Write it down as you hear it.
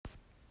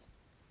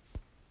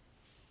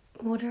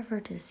whatever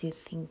it is you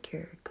think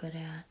you're good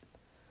at,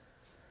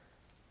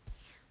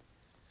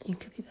 you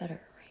could be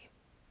better, right?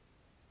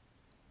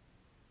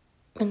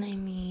 And I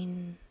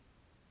mean,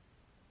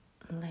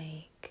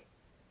 like,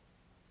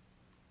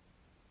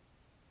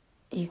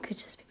 you could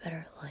just be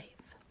better at life.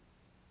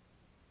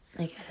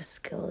 Like, at a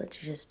skill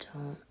that you just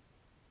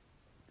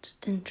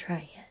didn't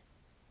try yet.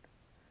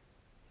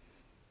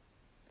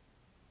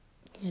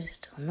 You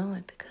just don't know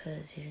it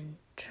because you didn't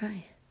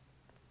try it.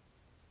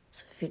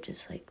 So if you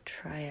just, like,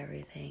 try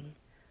everything,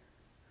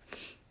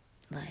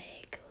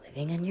 like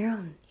living on your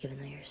own, even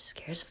though you're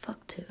scared as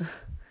fuck to,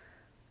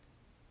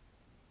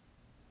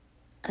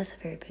 that's a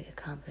very big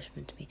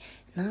accomplishment to me.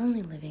 Not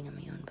only living on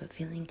my own, but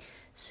feeling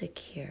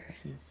secure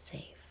and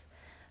safe.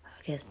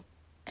 I guess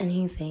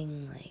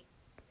anything, like,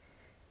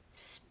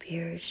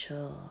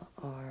 spiritual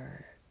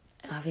or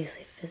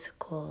obviously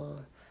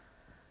physical,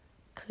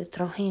 because we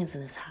throw hands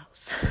in this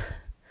house.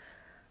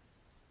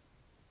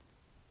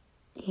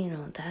 You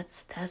know,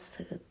 that's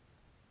the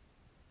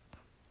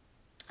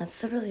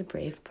really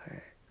brave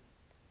part.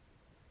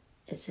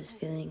 It's just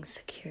feeling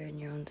secure in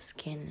your own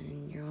skin and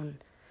in your own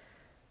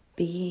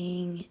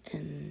being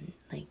and,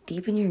 like,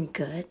 deep in your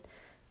gut,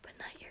 but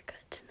not your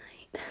gut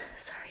tonight.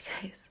 Sorry,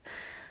 guys.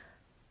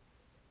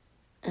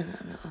 I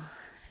don't know.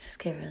 I just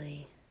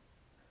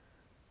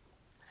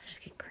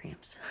get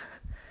cramps.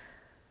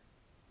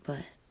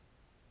 But,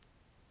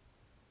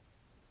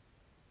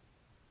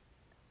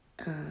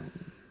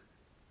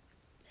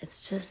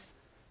 it's just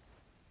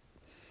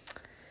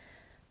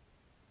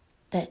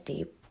that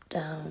deep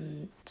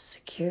down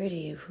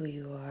security of who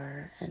you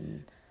are,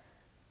 and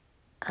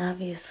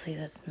obviously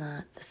that's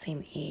not the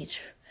same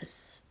age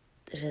as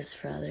it is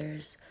for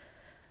others.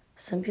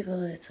 Some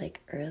people it's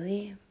like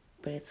early,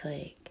 but it's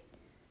like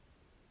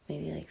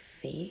maybe like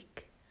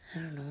fake. I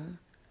don't know.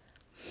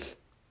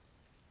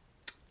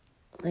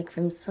 Like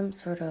from some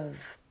sort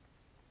of,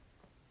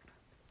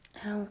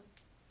 I don't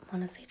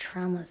want to say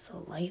trauma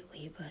so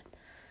lightly, but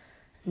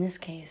in this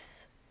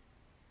case,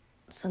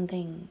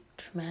 something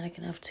traumatic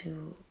enough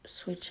to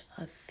switch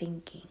a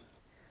thinking.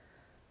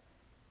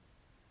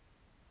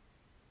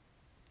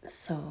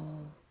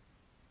 So,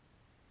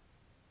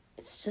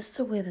 it's just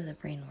the way that the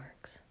brain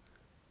works.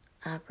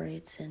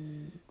 Operates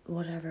in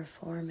whatever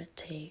form it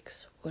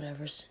takes,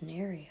 whatever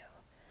scenario.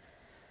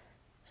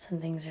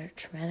 Some things are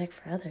traumatic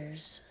for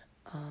others,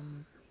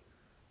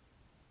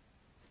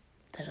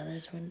 that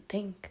others wouldn't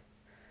think.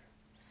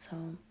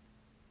 So,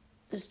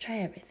 just try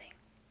everything.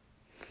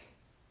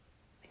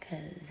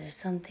 Because there's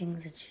some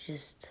things that you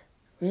just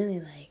really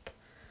like,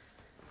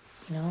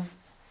 you know?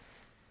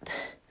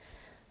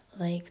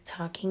 Like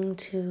talking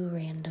to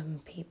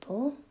random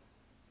people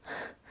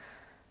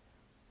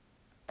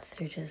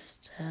through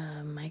just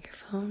a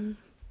microphone.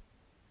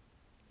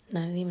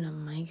 Not even a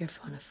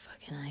microphone, a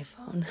fucking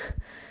iPhone.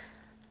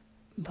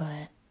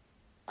 But,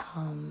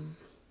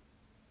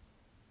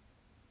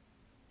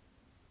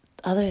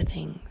 other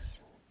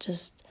things.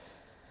 Just,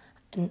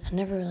 I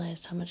never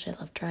realized how much I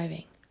love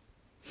driving.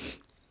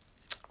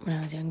 When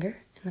I was younger,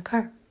 in the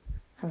car.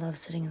 I love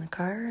sitting in the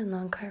car and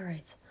long car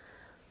rides.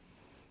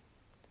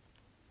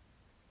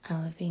 I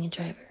love being a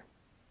driver.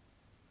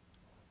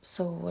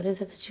 So what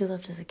is it that you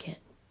loved as a kid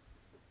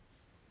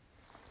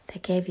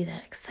that gave you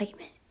that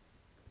excitement?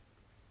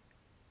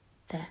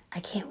 That I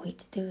can't wait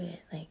to do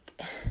it.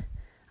 Like,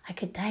 I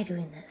could die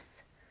doing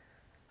this.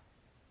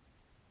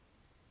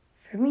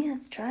 For me,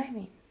 that's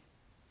driving.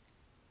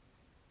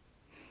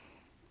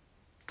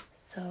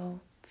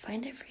 So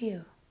find it for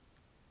you.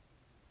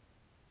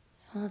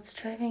 Well, it's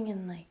driving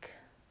and, like,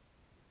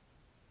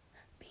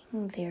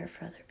 being there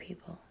for other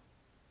people.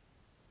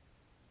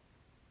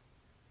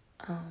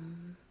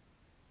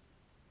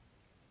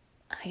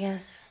 I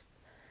guess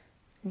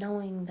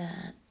knowing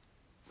that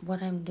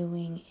what I'm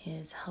doing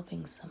is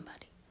helping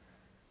somebody.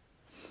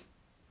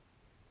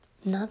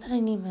 Not that I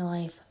need my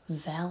life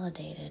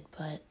validated,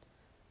 but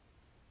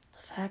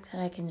the fact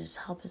that I can just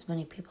help as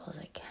many people as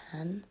I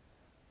can,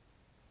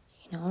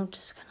 you know,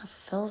 just kind of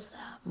fulfills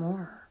that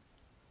more.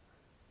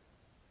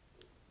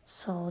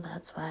 So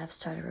that's why I've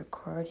started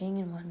recording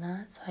and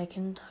whatnot, so I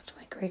can talk to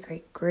my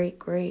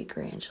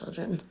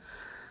great-great-great-great-grandchildren.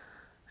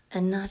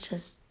 And not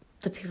just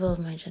the people of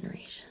my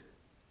generation.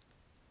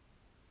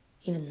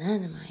 Even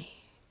then, am I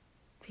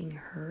being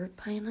heard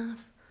by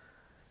enough?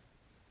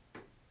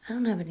 I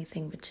don't have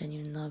anything but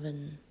genuine love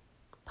and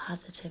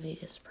positivity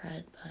to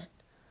spread, but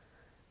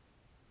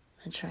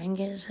I try and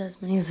get it to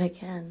as many as I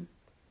can.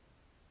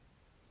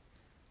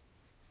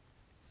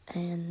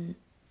 And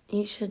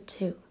you should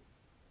too.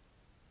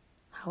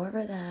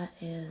 However that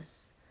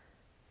is,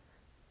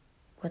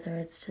 whether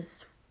it's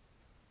just,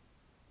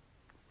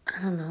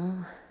 I don't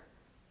know,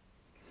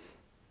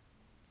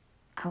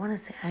 I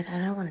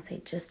don't want to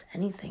say just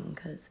anything,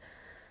 because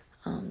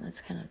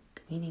that's kind of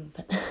demeaning,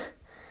 but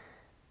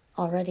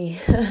already,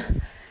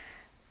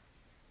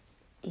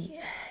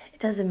 yeah, it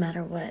doesn't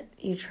matter what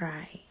you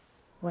try,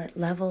 what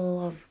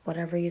level of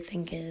whatever you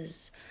think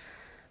is,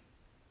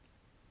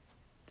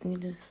 you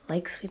just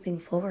like sweeping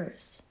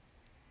floors,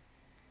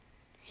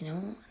 you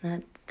know?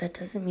 And that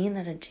doesn't mean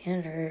that a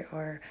janitor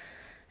or,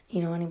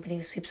 you know, anybody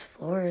who sweeps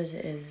floors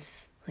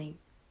is, like,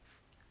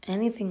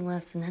 anything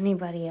less than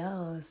anybody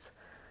else.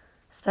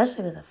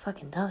 Especially with a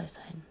fucking dollar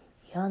sign.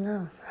 Y'all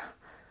know.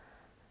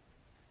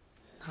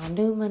 I don't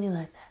do money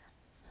like that.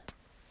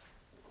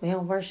 We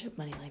don't worship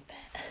money like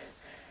that.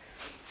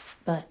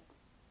 But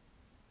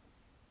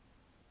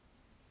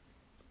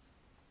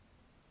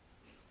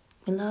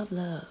we love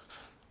love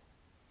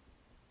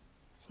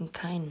and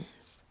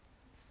kindness.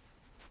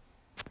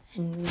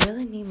 And we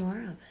really need more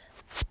of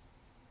it.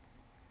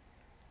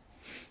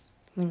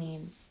 We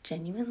need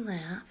genuine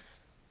laughs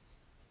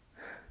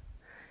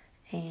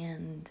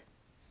and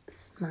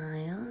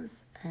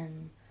smiles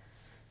and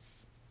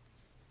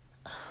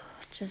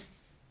just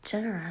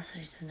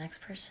generosity to the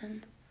next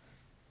person.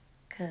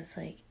 Because,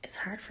 like, it's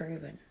hard for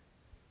everyone.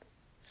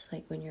 It's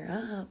like when you're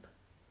up.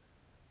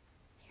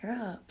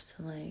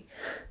 So, like,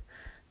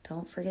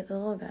 don't forget the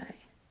little guy.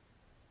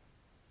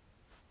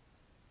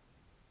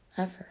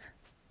 Ever.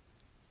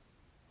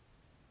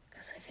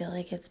 Because I feel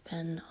like it's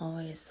been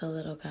always the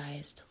little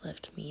guys to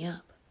lift me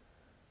up.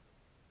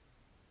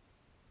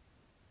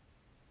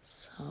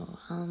 So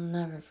I'll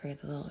never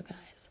forget the little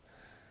guys.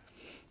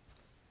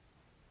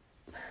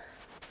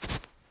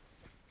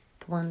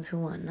 The ones who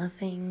want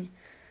nothing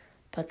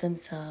but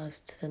themselves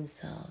to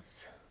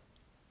themselves.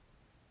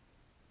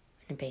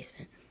 In a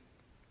basement.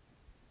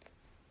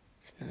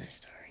 It's another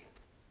story.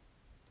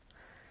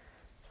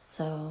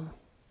 So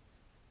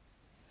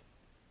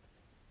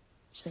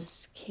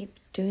just keep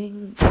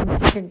doing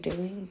what you're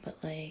doing, but,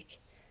 like,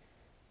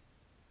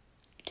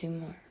 do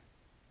more.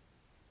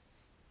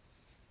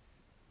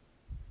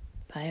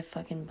 Buy a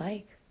fucking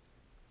bike.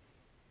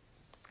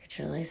 Get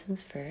your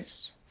license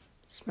first.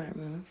 Smart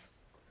move.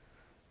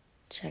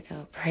 Check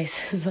out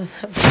prices of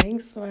the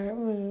bike. Smart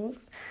move.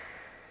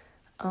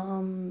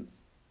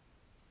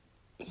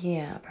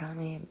 Yeah,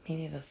 probably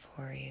maybe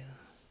before you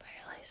buy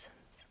your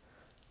license.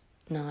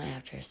 No,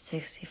 after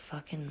 60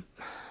 fucking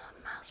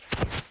miles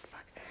per gallon.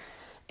 Fuck.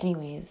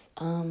 Anyways,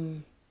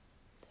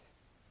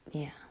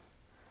 yeah.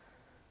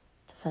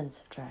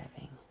 Defensive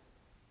driving.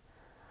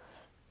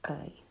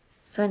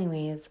 So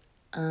anyways,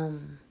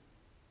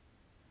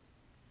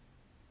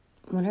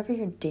 whenever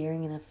you're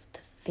daring enough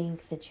to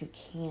think that you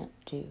can't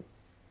do,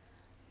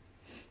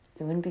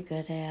 you wouldn't be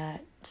good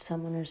at,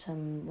 someone or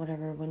some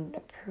whatever wouldn't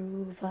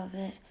approve of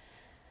it.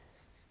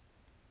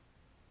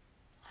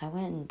 I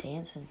went and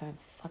danced in front of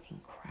a fucking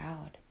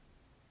crowd.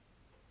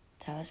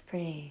 That was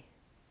pretty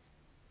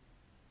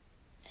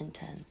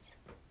intense.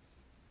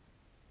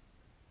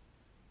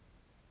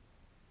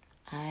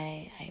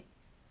 I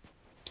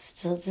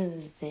still to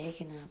this day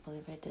cannot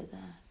believe I did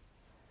that.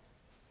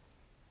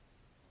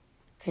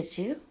 Could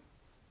you?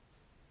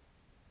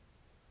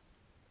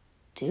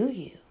 Do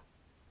you?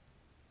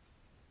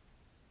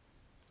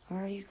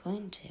 Or are you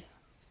going to?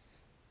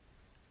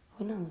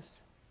 Who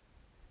knows?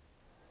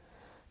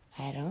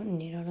 I don't,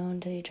 and you don't know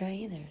until you try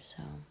either,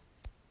 so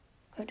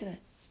go do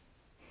it.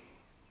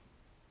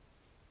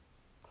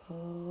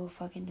 Go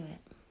fucking do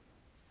it.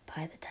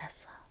 Buy the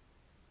Tesla.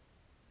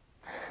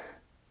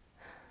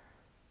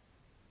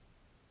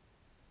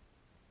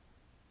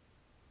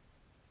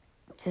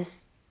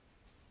 Just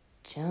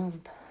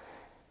jump.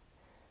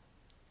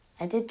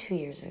 I did 2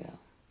 years ago.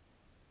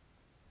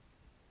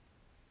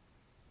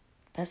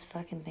 Best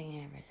fucking thing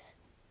I ever did.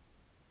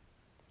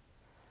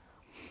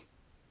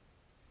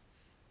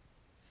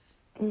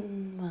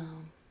 Well,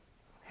 I'm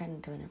kind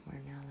of doing it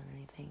more now than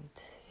anything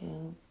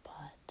too,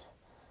 but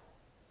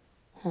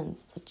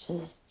hence the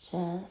just,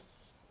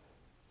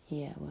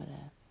 yeah,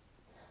 whatever.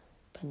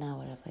 But not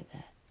whatever like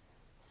that.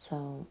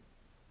 So,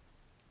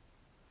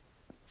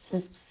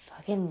 just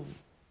fucking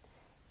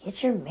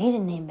get your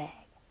maiden name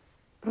back.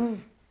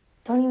 You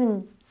don't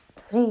even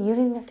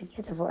have to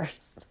get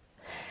divorced.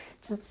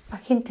 Just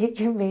fucking take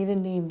your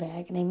maiden name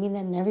back, and I mean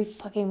that in every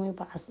fucking way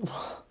possible.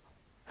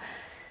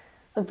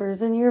 The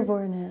person you were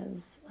born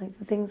as, like,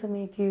 the things that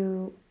make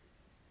you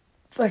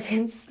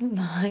fucking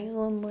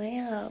smile and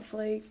laugh,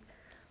 like,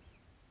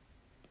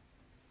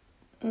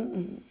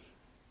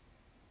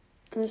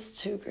 It's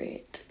too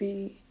great to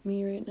be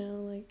me right now,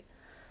 like,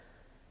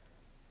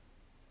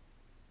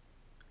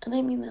 and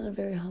I mean that in a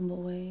very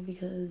humble way,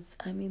 because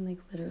I mean, like,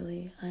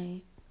 literally,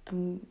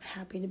 I'm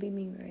happy to be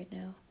me right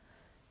now.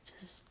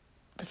 Just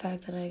the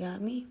fact that I got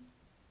me.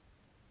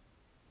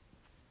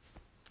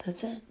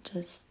 That's it.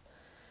 Just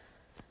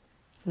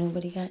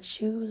nobody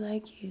got you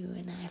like you,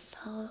 and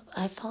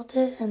I felt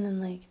it, and then,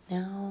 like,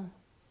 now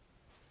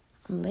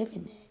I'm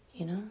living it,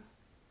 you know?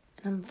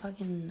 And I'm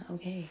fucking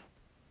okay.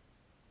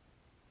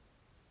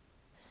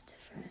 It's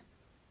different.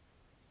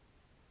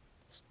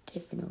 It's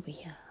different over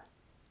here.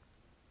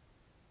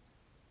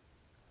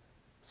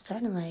 I'm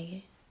starting to like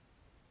it.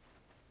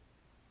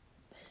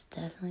 But it's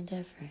definitely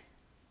different.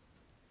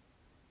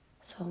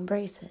 So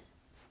embrace it.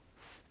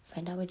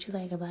 Find out what you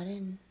like about it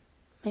and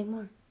make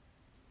more.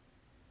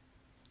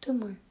 Do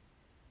more.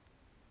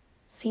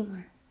 See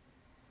more.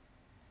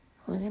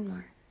 Live in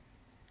more.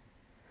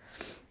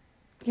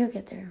 You'll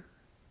get there.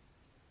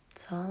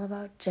 It's all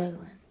about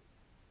juggling.